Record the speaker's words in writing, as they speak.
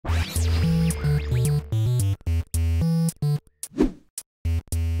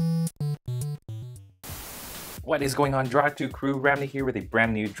What is going on, Draw2 crew? Ramny here with a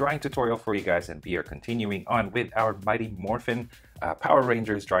brand new drawing tutorial for you guys, and we are continuing on with our Mighty Morphin Power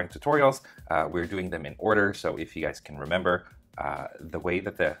Rangers drawing tutorials. We're doing them in order, so if you guys can remember, the way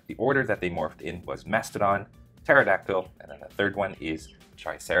that the order that they morphed in was Mastodon, Pterodactyl, and then the third one is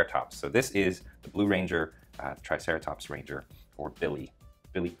Triceratops. So this is the Blue Ranger, Triceratops Ranger, or Billy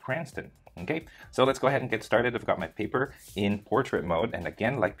Cranston. Okay, so let's go ahead and get started. I've got my paper in portrait mode, and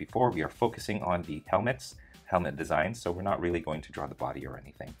again, like before, we are focusing on the helmet design, so we're not really going to draw the body or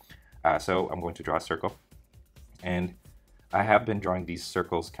anything. So I'm going to draw a circle, and I have been drawing these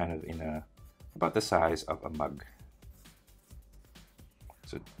circles kind of in about the size of a mug.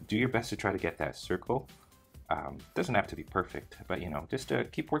 So do your best to try to get that circle. Doesn't have to be perfect, but you know, just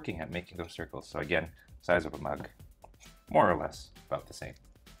keep working at making those circles. So again, size of a mug, more or less about the same.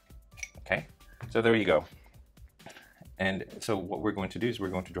 Okay, so there you go. And so what we're going to do is we're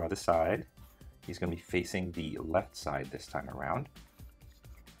going to draw the side. He's going to be facing the left side this time around.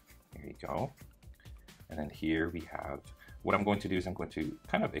 There you go. And then here we have, what I'm going to do is I'm going to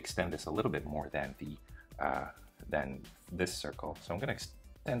kind of extend this a little bit more than this circle. So I'm going to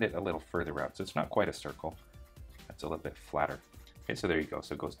extend it a little further out. So it's not quite a circle. That's a little bit flatter. Okay, so there you go.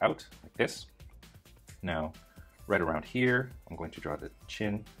 So it goes out like this. Now, right around here, I'm going to draw the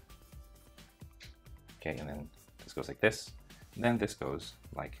chin. Okay, and then this goes like this. And then this goes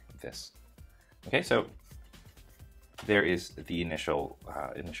like this. Okay, so there is the initial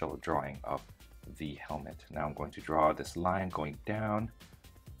drawing of the helmet. Now I'm going to draw this line going down.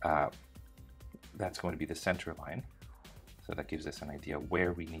 That's going to be the center line. So that gives us an idea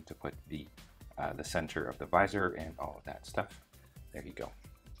where we need to put the center of the visor and all of that stuff. There you go.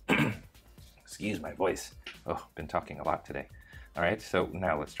 Excuse my voice. Oh, been talking a lot today. All right, so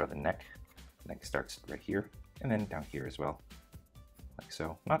now let's draw the neck. The neck starts right here and then down here as well. Like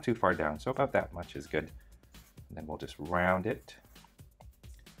so, not too far down, so about that much is good. And then we'll just round it.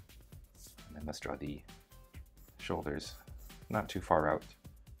 And then let's draw the shoulders, not too far out.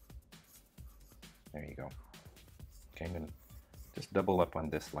 There you go. Okay, I'm gonna just double up on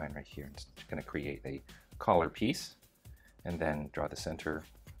this line right here. It's gonna create a collar piece, and then draw the center.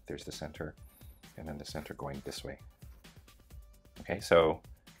 There's the center, and then the center going this way. Okay, so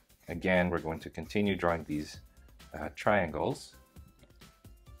again, we're going to continue drawing these triangles.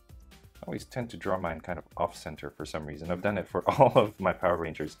 I always tend to draw mine kind of off center for some reason. I've done it for all of my Power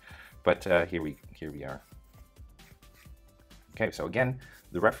Rangers, but here we are. Okay, so again,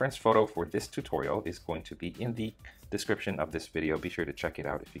 the reference photo for this tutorial is going to be in the description of this video. Be sure to check it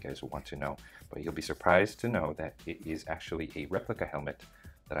out if you guys want to know. But you'll be surprised to know that it is actually a replica helmet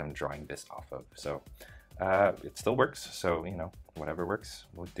that I'm drawing this off of. So it still works. So, you know, whatever works,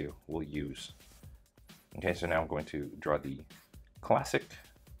 we'll use. Okay, so now I'm going to draw the classic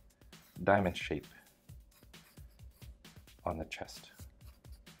diamond shape on the chest.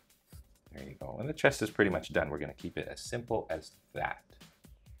 There you go. And the chest is pretty much done. We're going to keep it as simple as that.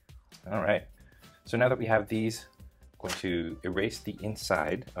 All right. So now that we have these, I'm going to erase the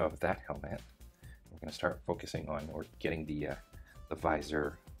inside of that helmet. We're going to start focusing on or getting the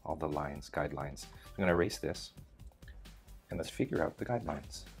visor, all the lines, guidelines. I'm going to erase this and let's figure out the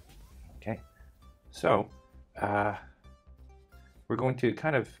guidelines. Okay. So we're going to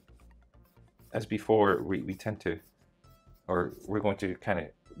kind of, as before, we tend to, or we're going to kind of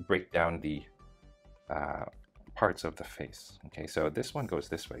break down the parts of the face. Okay, so this one goes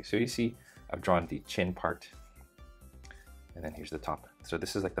this way. So you see, I've drawn the chin part, and then here's the top. So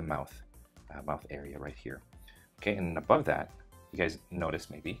this is like the mouth area right here. Okay, and above that, you guys notice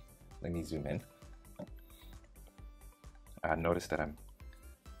maybe, let me zoom in. Notice that I'm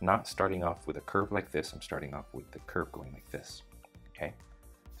not starting off with a curve like this. I'm starting off with the curve going like this. Okay,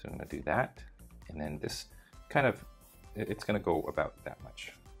 so I'm gonna do that. And then this kind of, it's going to go about that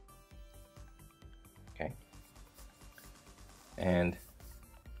much. Okay. And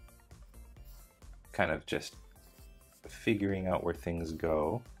kind of just figuring out where things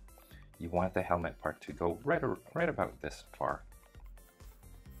go. You want the helmet part to go right about this far.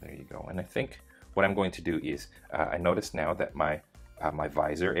 There you go. And I think what I'm going to do is, I notice now that my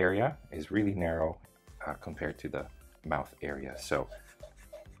visor area is really narrow compared to the mouth area. So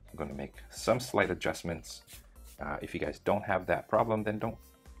I'm going to make some slight adjustments. If you guys don't have that problem, then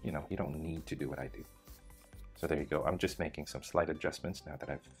you don't need to do what I do. So there you go. I'm just making some slight adjustments now that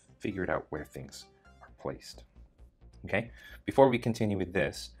I've figured out where things are placed. Okay. Before we continue with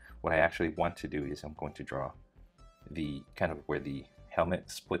this, what I actually want to do is I'm going to draw the kind of where the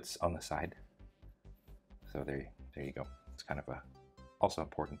helmet splits on the side. So there you go. It's kind of also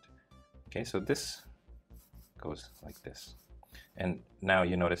important. Okay. So this goes like this. And now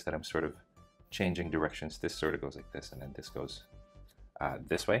you notice that I'm sort of changing directions. This sort of goes like this, and then this goes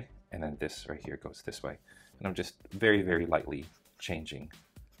this way, and then this right here goes this way. And I'm just very, very lightly changing,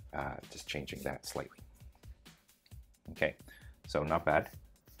 just changing that slightly. Okay, so not bad.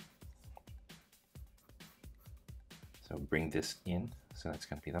 So bring this in, so that's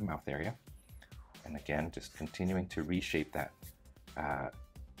going to be the mouth area. And again, just continuing to reshape that,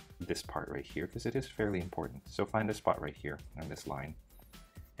 this part right here, because it is fairly important. So find a spot right here on this line,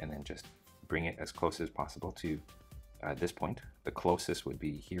 and then just bring it as close as possible to this point. The closest would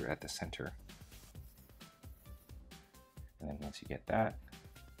be here at the center. And then once you get that,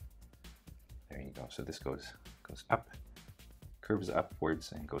 there you go. So this goes up, curves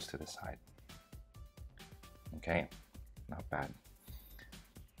upwards, and goes to the side. Okay, not bad.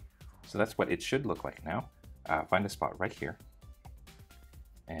 So that's what it should look like now. Find a spot right here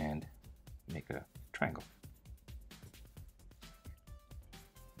and make a triangle.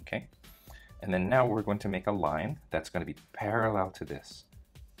 Okay, and then now we're going to make a line that's going to be parallel to this.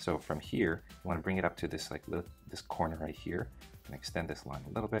 So from here, you want to bring it up to this this corner right here and extend this line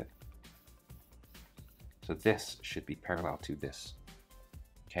a little bit. So this should be parallel to this.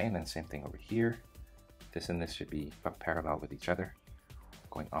 Okay, and then same thing over here. This and this should be about parallel with each other,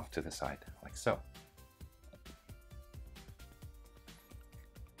 going off to the side like so.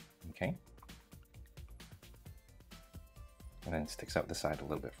 Okay, and then it sticks out the side a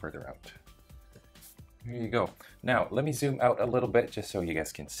little bit further out. There you go. Now let me zoom out a little bit just so you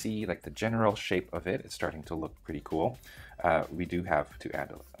guys can see like the general shape of it. It's starting to look pretty cool. We do have to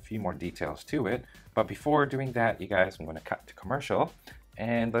add a few more details to it, but before doing that, you guys, I'm going to cut to commercial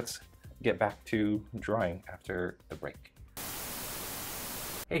and let's get back to drawing after the break.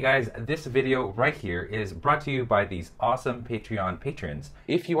 Hey guys, this video right here is brought to you by these awesome Patreon patrons.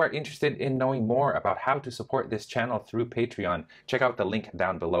 If you are interested in knowing more about how to support this channel through Patreon, check out the link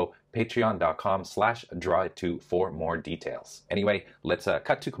down below, patreon.com/drawit2 for more details. Anyway, let's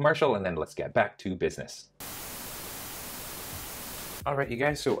cut to commercial and then let's get back to business. All right, you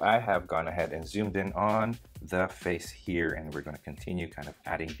guys, so I have gone ahead and zoomed in on the face here, and we're going to continue kind of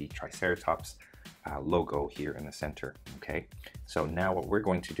adding the Triceratops logo here in the center. Okay, so now what we're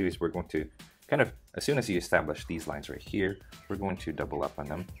going to do is we're going to kind of, as soon as you establish these lines right here, we're going to double up on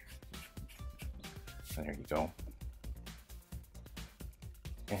them. And there you go.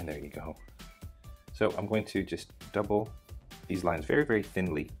 And there you go. So I'm going to just double these lines very, very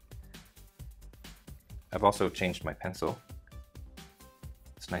thinly. I've also changed my pencil.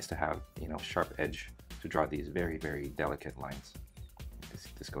 It's nice to have, you know, sharp edge to draw these very, very delicate lines.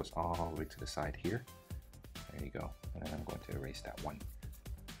 This goes all the way to the side here. There you go. And then I'm going to erase that one.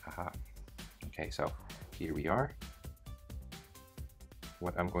 Aha. Okay, so here we are.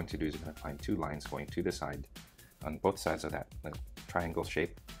 What I'm going to do is I'm going to find two lines going to the side on both sides of that triangle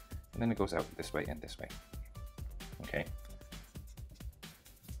shape. And then it goes out this way and this way. Okay.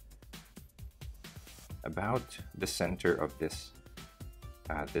 About the center of this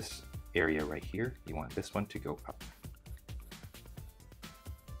this area right here, you want this one to go up.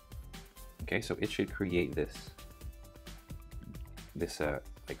 Okay, so it should create this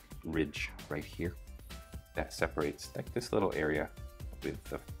like ridge right here that separates like this little area with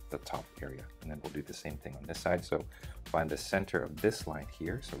the top area, and then we'll do the same thing on this side. So find the center of this line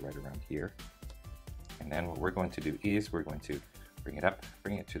here, so right around here, and then what we're going to do is we're going to bring it up,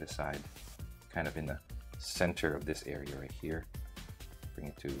 bring it to the side, kind of in the center of this area right here, bring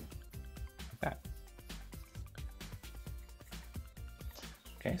it to that.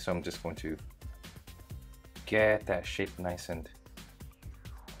 Okay, so I'm just going to get that shape nice and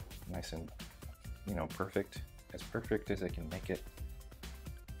you know, perfect, as perfect as I can make it.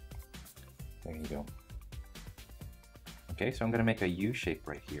 There you go. Okay, so I'm gonna make a U shape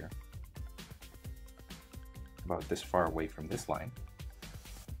right here, about this far away from this line.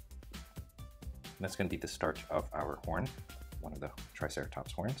 And that's gonna be the start of our horn, one of the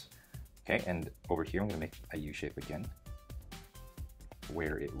Triceratops horns. Okay, and over here I'm gonna make a U shape again,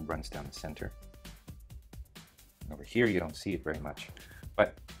 where it runs down the center. Over here you don't see it very much,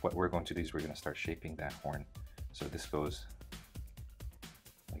 but what we're going to do is we're going to start shaping that horn. So this goes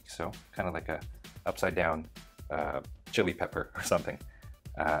like so, kind of like a upside down chili pepper or something.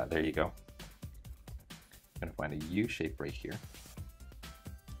 There you go. I'm going to find a U shape right here.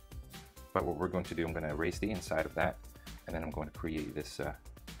 But what we're going to do, I'm going to erase the inside of that, and then I'm going to create this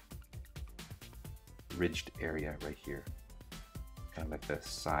ridged area right here, kind of like the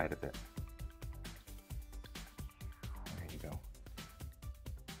side of it. There you go.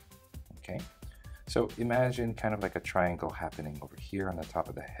 Okay, so imagine kind of like a triangle happening over here on the top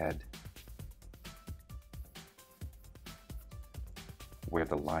of the head, where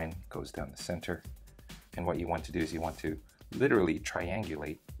the line goes down the center. And what you want to do is you want to literally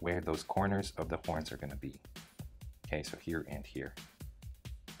triangulate where those corners of the horns are going to be. Okay, so here and here.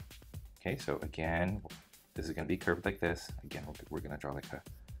 Okay, so again, this is going to be curved like this. Again, we're going to draw like a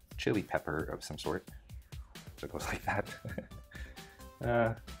chili pepper of some sort. So it goes like that.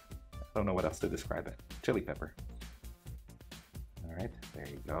 I don't know what else to describe it. Chili pepper. All right, there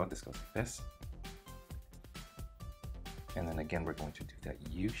you go. This goes like this. And then again, we're going to do that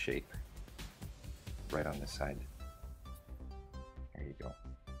U shape right on this side. There you go.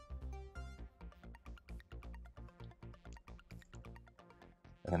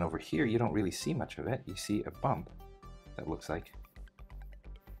 And then over here, you don't really see much of it. You see a bump that looks like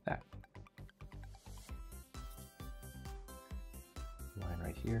that. Line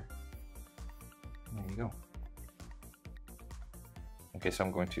right here. There you go. Okay, so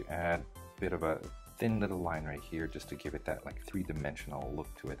I'm going to add a bit of a thin little line right here just to give it that like three-dimensional look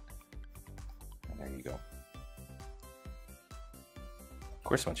to it. And there you go. Of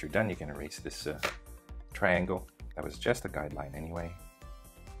course, once you're done, you can erase this triangle. That was just a guideline anyway.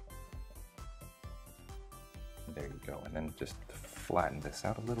 There you go, and then just flatten this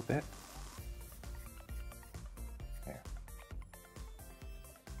out a little bit. There.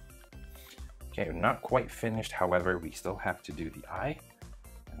 Okay, we're not quite finished, however, we still have to do the eye.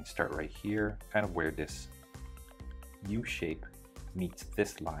 And start right here, kind of where this U shape meets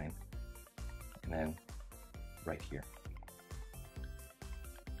this line, and then right here.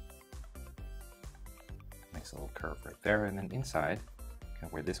 Nice little curve right there, and then inside, kind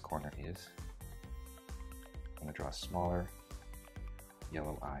of where this corner is, I'm going to draw a smaller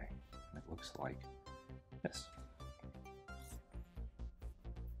yellow eye, and it looks like this.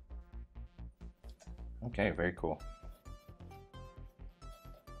 Okay, very cool.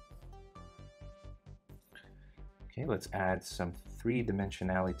 Okay, let's add some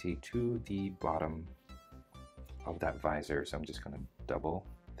three-dimensionality to the bottom of that visor. So I'm just going to double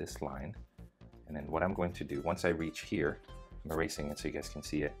this line. And then what I'm going to do, once I reach here, I'm erasing it so you guys can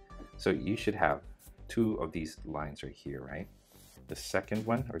see it. So you should have two of these lines right here, right? The second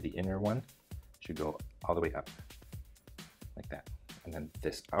one, or the inner one, should go all the way up, like that. And then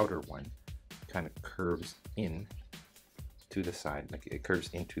this outer one kind of curves in to the side, like it curves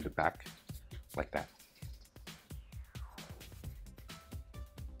into the back, like that.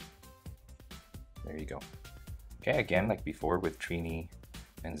 There you go. Okay, again, like before with Trini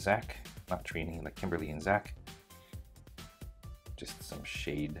and Zach, not Trini, like Kimberly and Zach, just some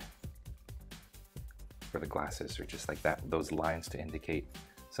shade for the glasses, or just like that, those lines to indicate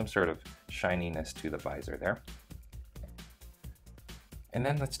some sort of shininess to the visor there. And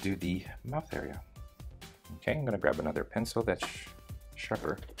then let's do the mouth area. Okay, I'm going to grab another pencil that's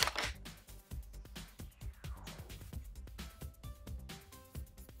sharper.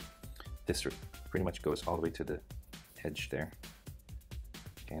 This pretty much goes all the way to the edge there.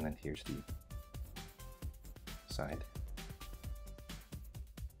 Okay, and then here's the side.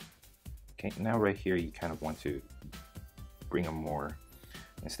 Okay, now right here you kind of want to bring a more,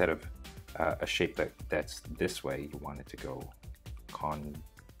 instead of a shape that's this way, you want it to go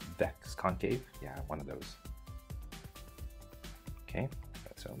concave, yeah, one of those. Okay,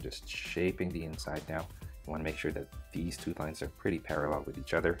 so I'm just shaping the inside now. You want to make sure that these two lines are pretty parallel with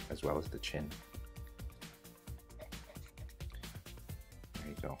each other, as well as the chin. There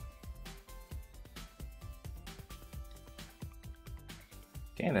you go.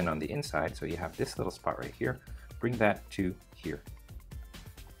 Okay, and then on the inside, so you have this little spot right here, bring that to here.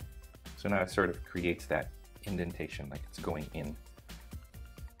 So now it sort of creates that indentation, like it's going in.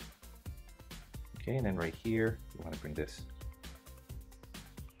 Okay, and then right here, you want to bring this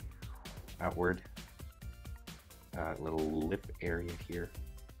outward. Little lip area here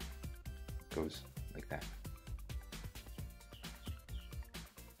goes like that.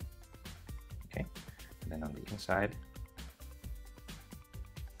 Okay, and then on the inside,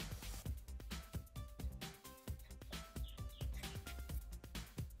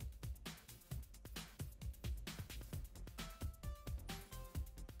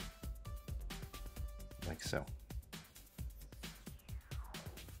 like so.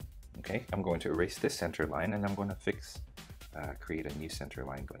 Okay, I'm going to erase this center line, and I'm going to create a new center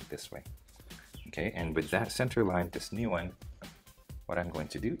line going this way. Okay, and with that center line, this new one, what I'm going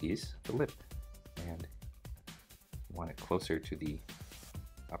to do is the lip, and you want it closer to the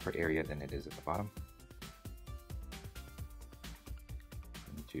upper area than it is at the bottom.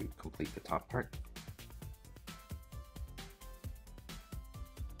 And to complete the top part,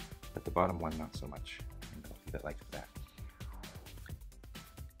 but the bottom one not so much. I'm going to leave it like that.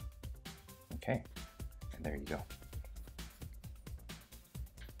 Okay, and there you go.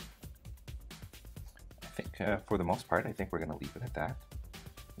 for the most part, I think we're going to leave it at that.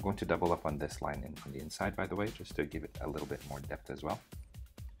 I'm going to double up on this line on the inside, by the way, just to give it a little bit more depth as well.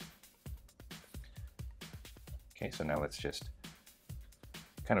 Okay, so now let's just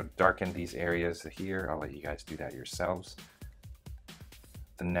kind of darken these areas here. I'll let you guys do that yourselves.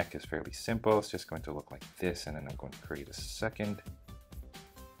 The neck is fairly simple. It's just going to look like this, and then I'm going to create a second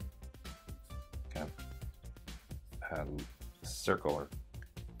kind of circle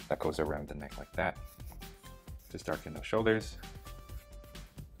that goes around the neck like that. Just darken those shoulders.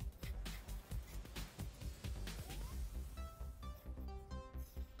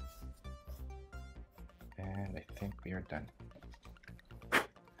 And I think we are done.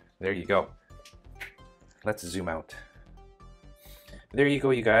 There you go. Let's zoom out. There you go,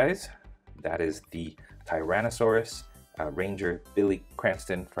 you guys. That is the Tyrannosaurus Ranger Billy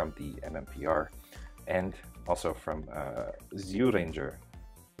Cranston from the MMPR, and also from Zordon,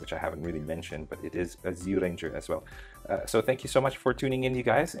 which I haven't really mentioned, but it is a Zoranger as well. So thank you so much for tuning in, you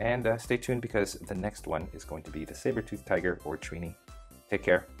guys, and stay tuned because the next one is going to be the saber-toothed tiger or Trini. Take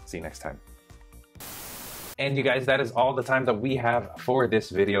care. See you next time. And you guys, that is all the time that we have for this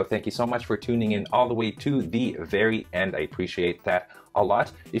video. Thank you so much for tuning in all the way to the very end. I appreciate that a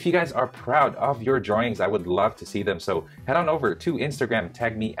lot. If you guys are proud of your drawings, I would love to see them. So head on over to Instagram,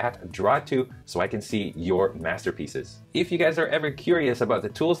 tag me at Draw2 so I can see your masterpieces. If you guys are ever curious about the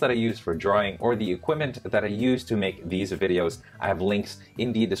tools that I use for drawing or the equipment that I use to make these videos, I have links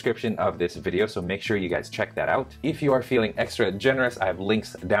in the description of this video, so make sure you guys check that out. If you are feeling extra generous, I have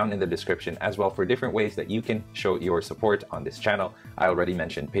links down in the description as well for different ways that you can show your support on this channel. I already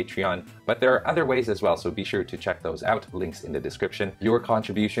mentioned Patreon, but there are other ways as well, so be sure to check those out. Links in the description. Your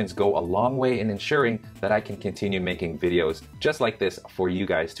contributions go a long way in ensuring that I can continue making videos just like this for you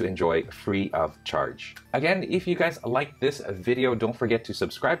guys to enjoy free of charge. Again, if you guys like this video, don't forget to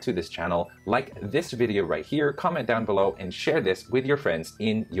subscribe to this channel, like this video right here, comment down below, and share this with your friends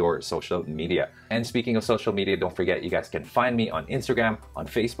in your social media. And speaking of social media, don't forget you guys can find me on Instagram, on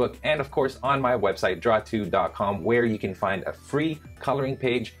Facebook, and of course on my website, draw2.com, where you can find a free coloring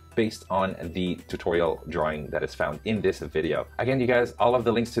page based on the tutorial drawing that is found in this video. Again, you guys, all of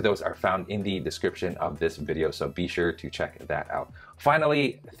the links to those are found in the description of this video, so be sure to check that out.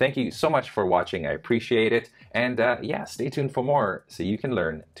 Finally, thank you so much for watching. I appreciate it. And yeah, stay tuned for more so you can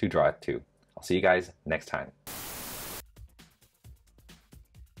learn to draw it too. I'll see you guys next time.